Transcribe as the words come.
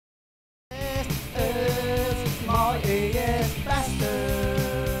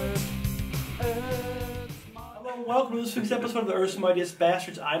welcome to this week's episode of the Earth's Mightiest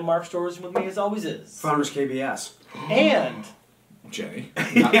Bastards. I'm Mark Storrs, and with me as always is... Founders KBS. And... Jenny.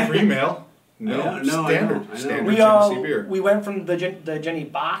 Not free mail. No, standard. I know. Standard Genesee beer. We went from the Jenny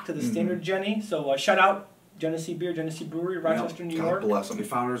Bach to the standard Jenny, so shout out Genesee Beer, Genesee Brewery, Rochester, New York. God bless them. The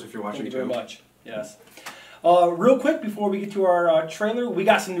founders, if you're watching. Thank you very much. Yes. Real quick, before we get to our trailer, we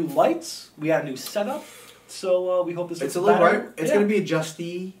got some new lights. We got a new setup. So we hope this It's looks a little better. right. It's going to be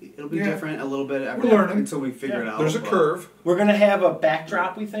adjusty. It'll be different a little bit. We're learning until we figure it out. There's a curve. We're going to have a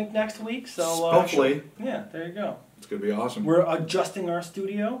backdrop, we think, next week. So hopefully. Yeah, there you go. It's going to be awesome. We're adjusting our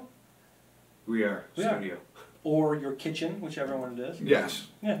studio. We are. Studio. Or your kitchen, whichever one it is. Yes.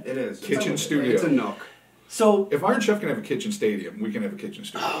 Yeah. It is. Kitchen studio. It's a nook. So if Iron Chef can have a kitchen stadium, we can have a kitchen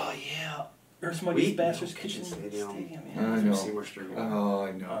studio. Oh, yeah. Earth's Mightiest Bastards Kitchen Stadium. Yeah. I know. Oh,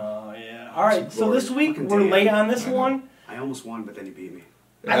 I know. Oh, yeah. All right, so this week, we're late on this one. I almost won, but then you beat me.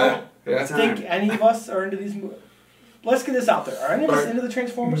 I don't think any of us are into these movies. Let's get this out there. Are any of us into the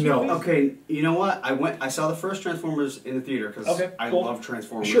Transformers movies? Okay, you know what? I saw the first Transformers in the theater because I love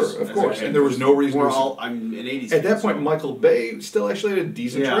Transformers. Sure, of course. And there was no reason. I'm an 80s. At that point, Michael Bay still actually had a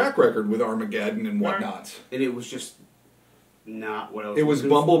decent track record with Armageddon and whatnot. And it was just not what I was. It was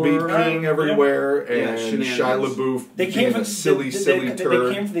Bumblebee peeing everywhere and Shia LaBeouf being a silly turd.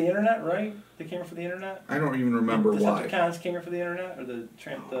 They came for the internet, right? They came here for the internet? I don't even remember why. The Decepticons came here for the internet? Or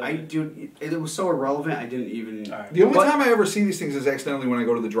it was so irrelevant, I didn't even... Right. The only time I ever see these things is accidentally when I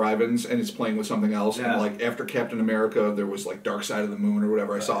go to the drive-ins and it's playing with something else. Yeah. And like after Captain America, there was like Dark Side of the Moon or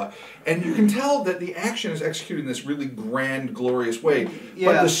whatever I saw. And you can tell that the action is executed in this really grand, glorious way.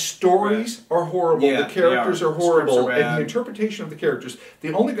 Yeah. But the stories are horrible, the characters are horrible, and the interpretation of the characters...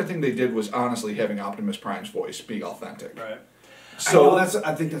 The only good thing they did was honestly having Optimus Prime's voice be authentic. Right. So I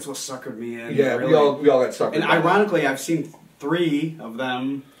think that's what suckered me in. Yeah, really. we all got suckered. And ironically, I've seen 3 of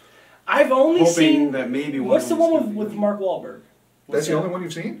them. I've only seen that maybe one. What's the one with Mark Wahlberg? That's the only one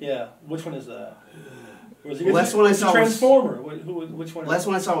you've seen? Yeah. Which one is that? Last one I saw was Transformer. Which one? Last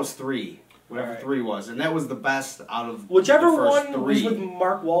one I saw was 3. Whatever 3 was, and that was the best out of whichever the first one 3. was with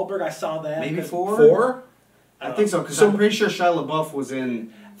Mark Wahlberg. I saw that. Maybe 4. 4? I think so because I'm pretty sure Shia LaBeouf was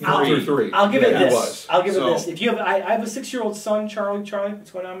in. 3. I'll give it this. I'll give it So, this. If you have, I have a 6-year-old son, Charlie.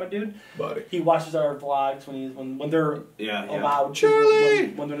 What's going on, my dude? Buddy. He watches our vlogs when they're allowed to. Charlie!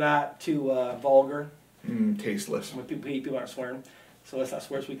 When they're not too vulgar. Tasteless. When people aren't swearing. So let's not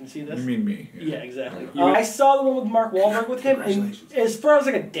swear so we can see this. You mean me? Yeah, exactly. I saw the one with Mark Wahlberg with him, and as far as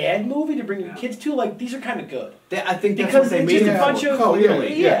like a dad movie to bring your kids to, like these are kind of good. I think that's because what they made just a bunch of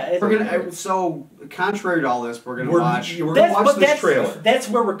we're gonna. So contrary to all this, we're gonna watch. We're gonna watch this trailer. That's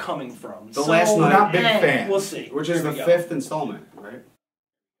where we're coming from. The last night, not big fans. We'll see. Which is the 5th installment, right?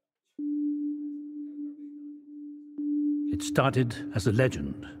 It started as a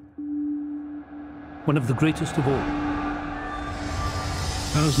legend, one of the greatest of all.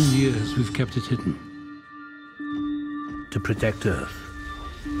 1,000 years we've kept it hidden. To protect Earth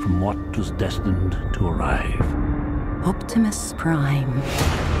from what was destined to arrive. Optimus Prime,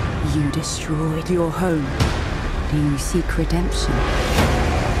 you destroyed your home. Do you seek redemption?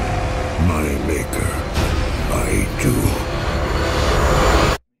 My maker, I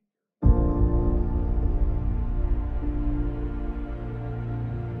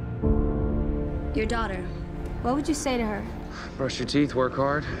do. Your daughter, what would you say to her? Brush your teeth, work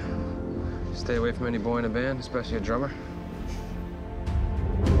hard. Stay away from any boy in a band, especially a drummer.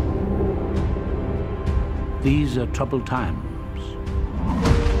 These are troubled times.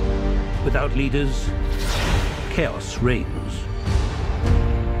 Without leaders, chaos reigns.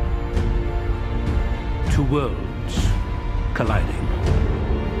 2 worlds colliding.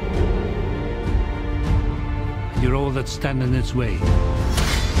 You're all that stand in its way.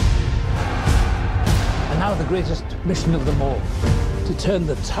 And now the greatest mission of them all, to turn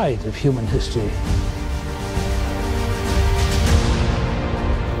the tide of human history.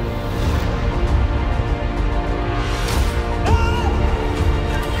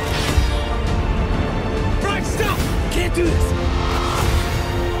 Prime, stop! Can't do this!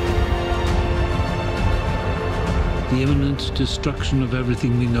 The imminent destruction of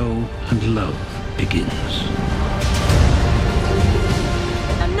everything we know and love begins.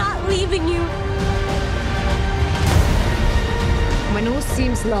 I'm not leaving you. When all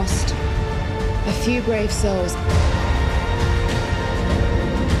seems lost, a few brave souls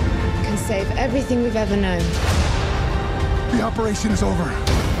can save everything we've ever known. The operation is over.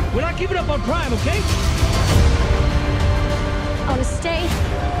 We're not giving up on Prime, okay? I want to stay,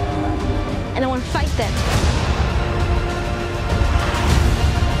 and I want to fight them.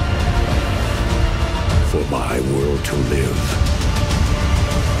 For my world to live.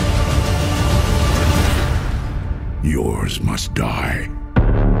 yours must die.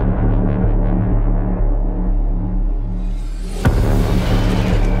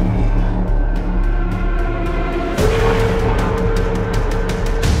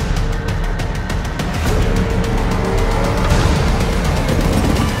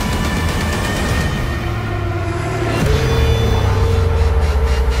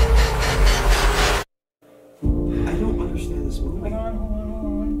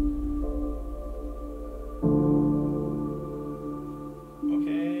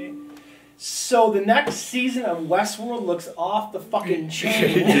 So the next season of Westworld looks off the fucking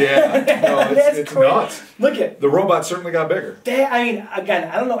chain. Yeah, no, it's nuts. Look at the robots certainly got bigger. I mean, again,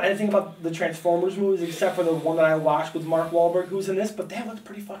 I don't know anything about the Transformers movies except for the one that I watched with Mark Wahlberg, who's in this, but that looks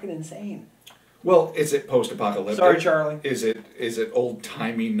pretty fucking insane. Well, is it post-apocalyptic? Sorry, Charlie. Is it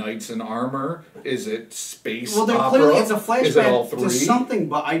old-timey knights in armor? Is it space opera? Well, clearly it's a flashback is it all three? to something,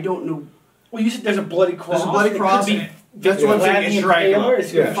 but I don't know. Well, you said there's a bloody cross. There's a bloody cross. That's what I'm saying. It's Dracula.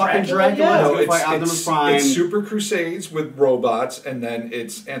 It's fucking Dracula. No, it's Optimus Prime. It's Super Crusades with robots, and then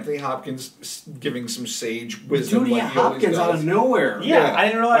it's Anthony Hopkins giving some sage wisdom. Dude, like Hopkins out of nowhere. Yeah, I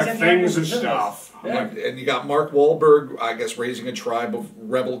didn't realize like things and stuff. Yeah. And you got Mark Wahlberg, I guess, raising a tribe of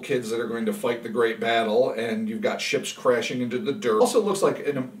rebel kids that are going to fight the great battle, and you've got ships crashing into the dirt. Also looks like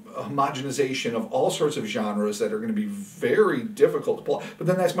a homogenization of all sorts of genres that are going to be very difficult to pull. But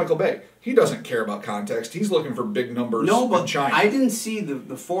then that's Michael Bay. He doesn't care about context. He's looking for big numbers. No, but in China. I didn't see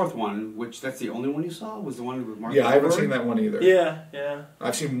the fourth one, which that's the only one you saw, was the one with Mark Wahlberg? I haven't seen that one either. Yeah.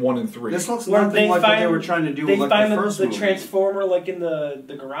 I've seen 1 and 3. This looks nothing like what they were trying to do with like the first movie. They find the Transformer like in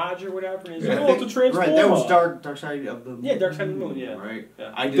the garage or whatever. And he's like, it's a Transformer. Right, that was Dark Side of the Moon. Yeah, Dark Side of the Moon, yeah. Right.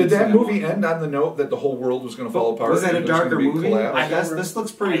 Yeah. Did that movie end on the note that the whole world was going to fall apart? Was that a darker movie? I guess this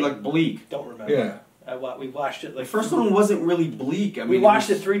looks pretty like bleak. Don't remember. Yeah. We watched it like... The first one wasn't really bleak. I mean, we watched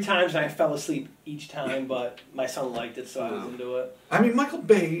it 3 times and I fell asleep each time, but my son liked it, so I was into it. I mean, Michael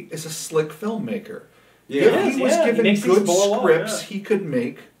Bay is a slick filmmaker. Yeah. If he was given good scripts, he could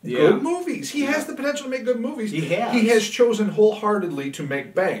make good movies. He has the potential to make good movies. He has chosen wholeheartedly to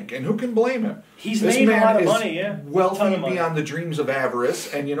make bank, and who can blame him? He's made a lot of money, wealthy beyond the dreams of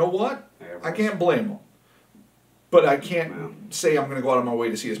avarice, and you know what? I can't blame him. But I can't say I'm going to go out of my way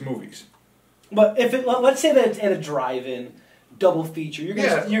to see his movies. But if let's say that it's at a drive-in double feature, you're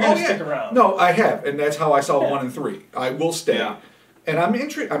gonna stick around. No, I have, and that's how I saw 1 and 3. I will stay. Yeah. And I'm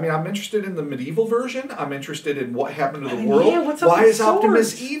interested in the medieval version. I'm interested in what happened to the world. Yeah, what's up Why with is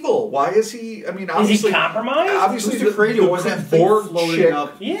Optimus evil? Why is he? I mean, obviously, is he compromised? Obviously, the creator was that Borg chick.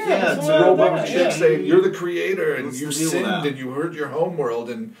 Up. Yeah, it's a robot chick saying you're the creator and you sinned and you hurt your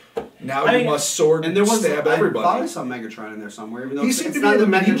homeworld and now you must sword and stab everybody. I thought I saw Megatron in there somewhere, even though he seemed to not be the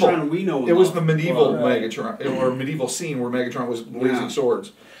Megatron we know. It was the medieval Megatron or medieval scene where Megatron was raising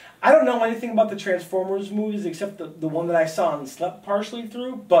swords. I don't know anything about the Transformers movies except the one that I saw and slept partially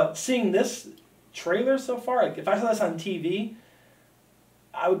through, but seeing this trailer so far, like if I saw this on TV,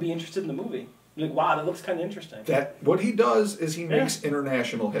 I would be interested in the movie. Like, wow, that looks kind of interesting. What he does is he makes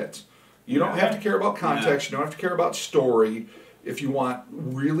international hits. You don't have to care about context. You don't have to care about story. If you want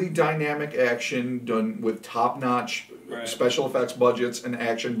really dynamic action done with top-notch special effects budgets and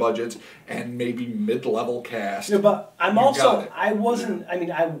action budgets and maybe mid-level cast. Yeah, but I mean,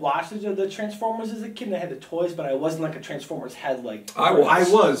 I watched the Transformers as a kid and I had the toys, but I wasn't like a Transformers head like... I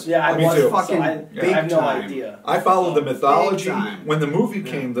was. Yeah, I was. Too. Fucking so I have no idea. I followed the mythology. When the movie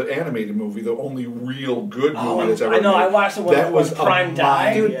came, the animated movie, the only real good movie that's ever made. I know, I watched it when Prime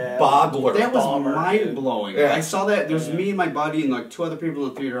died. Dude, boggler. That was mind-blowing. Yeah. I saw that. There's me and my buddy and like 2 other people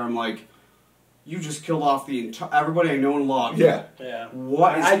in the theater. I'm like... You just killed off everybody I know and love. Yeah.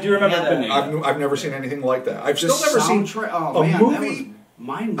 What is I do remember happening? that. I've never seen anything like that. I've still never seen a movie.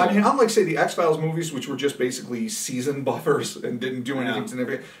 Mind-blowing. I mean, unlike say the X-Files movies, which were just basically season buffers and didn't do anything to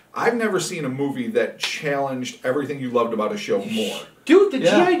anything, I've never seen a movie that challenged everything you loved about a show more. Dude, the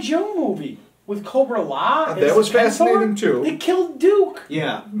G.I. Joe movie. With Cobra La, that was fascinating too. They killed Duke.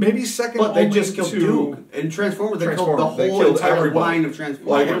 Yeah, maybe second. But they just killed Duke. And Transformers, they killed the whole entire line of Transformers.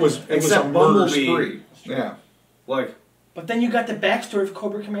 Like it was a murder spree. Yeah, like. But then you got the backstory of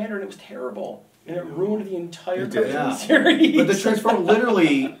Cobra Commander, and it was terrible, and it ruined the entire series. But the Transformers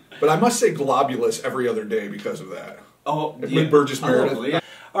literally. But I must say, Globulus every other day because of that. Oh, with Burgess Meredith.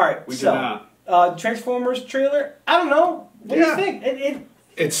 All right, Transformers trailer. I don't know. What do you think?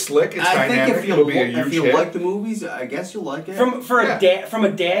 It's slick. It's dynamic. Think if you like the movies, I guess you'll like it. From a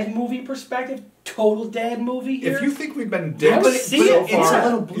dad movie perspective, total dad movie here. If you think we've been dads so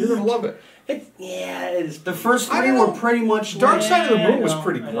far, you're gonna love it. It is. The first 3 were pretty much. Dark Side of the Moon was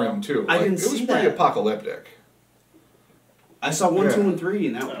pretty grim too. I didn't see that. It was pretty apocalyptic. I saw 1, 2, and 3,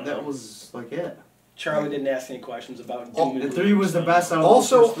 and that was like it. Charlie didn't ask any questions about And 3 was the best out of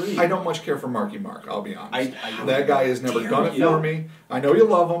Also, the first 3. I don't much care for Marky Mark, I'll be honest. I that guy has never done it for me. I know you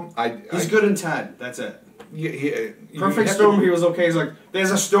love him. He's good in Ted. That's it. Perfect you Storm, he was okay. He's like,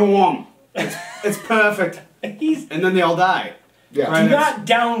 there's a storm. It's perfect. And then they all die. Yeah. Do not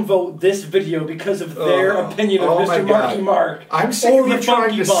downvote this video because of their opinion of Mr. Marky Mark. I'm sick of you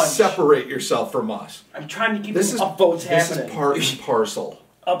trying to separate yourself from us. I'm trying to keep some upvotes happening. This is part and parcel.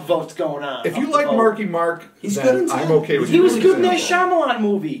 Upvotes going on. If you like Marky Mark, he's then good in I'm okay with He you. was good in that Shyamalan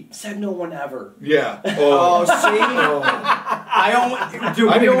movie. Said no one ever. Yeah. Oh, see? I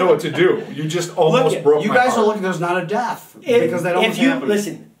didn't even know what to do. You just almost broke my You guys heart. are looking, there's not a death. Because that almost happened.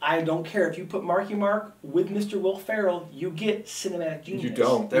 Listen, I don't care. If you put Marky Mark with Mr. Will Ferrell, you get cinematic genius. You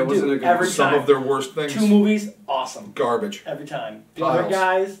don't. That wasn't a good every Some time. of their worst things. 2 movies, awesome. Garbage. Every time. The other Piles.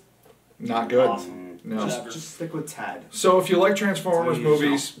 guys, Not good. awesome. No. Just stick with Ted. So if you like Transformers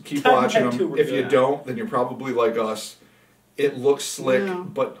movies, keep Ted watching and Ted 2 them. were If good. you don't, then you're probably like us. It looks slick,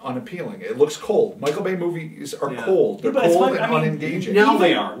 but unappealing. It looks cold. Michael Bay movies are cold. They're but it's cold like, and I mean, unengaging. Now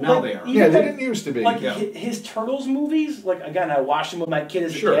they are. Now they are. Yeah, they didn't used to be. Like his Turtles movies, like again, I watched them with my kid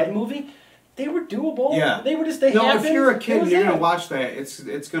as a dad movie. They were doable. Yeah. They were just, No, happened. if you're a kid That and was you're it. going to watch that, it's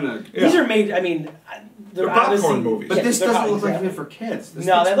going to... These are made, I mean, They're popcorn obviously- movies. But this they're doesn't not look like exactly- anything for kids. This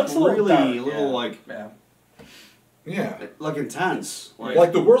No, that looks a little really, dark. like... Yeah. Like intense.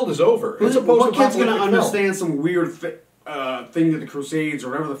 Like the world is over. It's a what kid's going to post-apocalyptic understand some weird thing of the Crusades or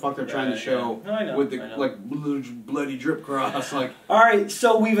whatever the fuck they're trying to show I know, with the I know. like bloody drip cross? Like, all right,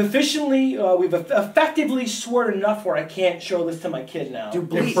 so we've officially, we've effectively sworn enough where I can't show this to my kid now.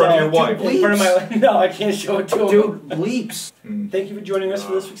 Dude, In front of your wife. In front of my no, I can't show it to him. dude, bleeps. Thank you for joining us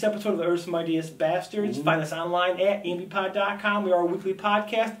for this week's episode of the Earth's Mightiest Bastards. Find us online at ambipod.com. We are a weekly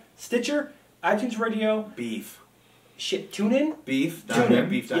podcast. Stitcher, iTunes Radio. Beef. Shit, TuneIn. Beef.com.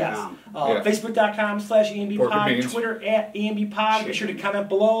 Yes. Yeah. Facebook.com/ambpod. Pork and beans. Twitter @ambpod. Be sure to comment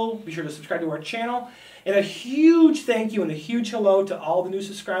below. Be sure to subscribe to our channel. And a huge thank you and a huge hello to all the new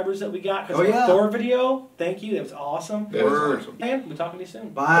subscribers that we got. Because of our Thor video. Thank you. That was awesome. That is awesome. And we'll talk to you soon.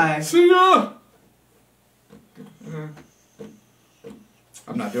 Bye. See ya!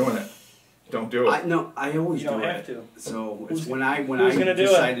 I'm not doing it. Don't do it. I always You don't do have it. to. So it's when I who's gonna do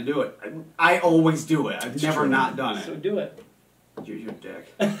decide to do it. I always do it. I've never true. not done it. So do it. You're a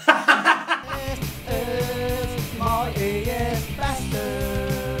dick. Mightiest bastard.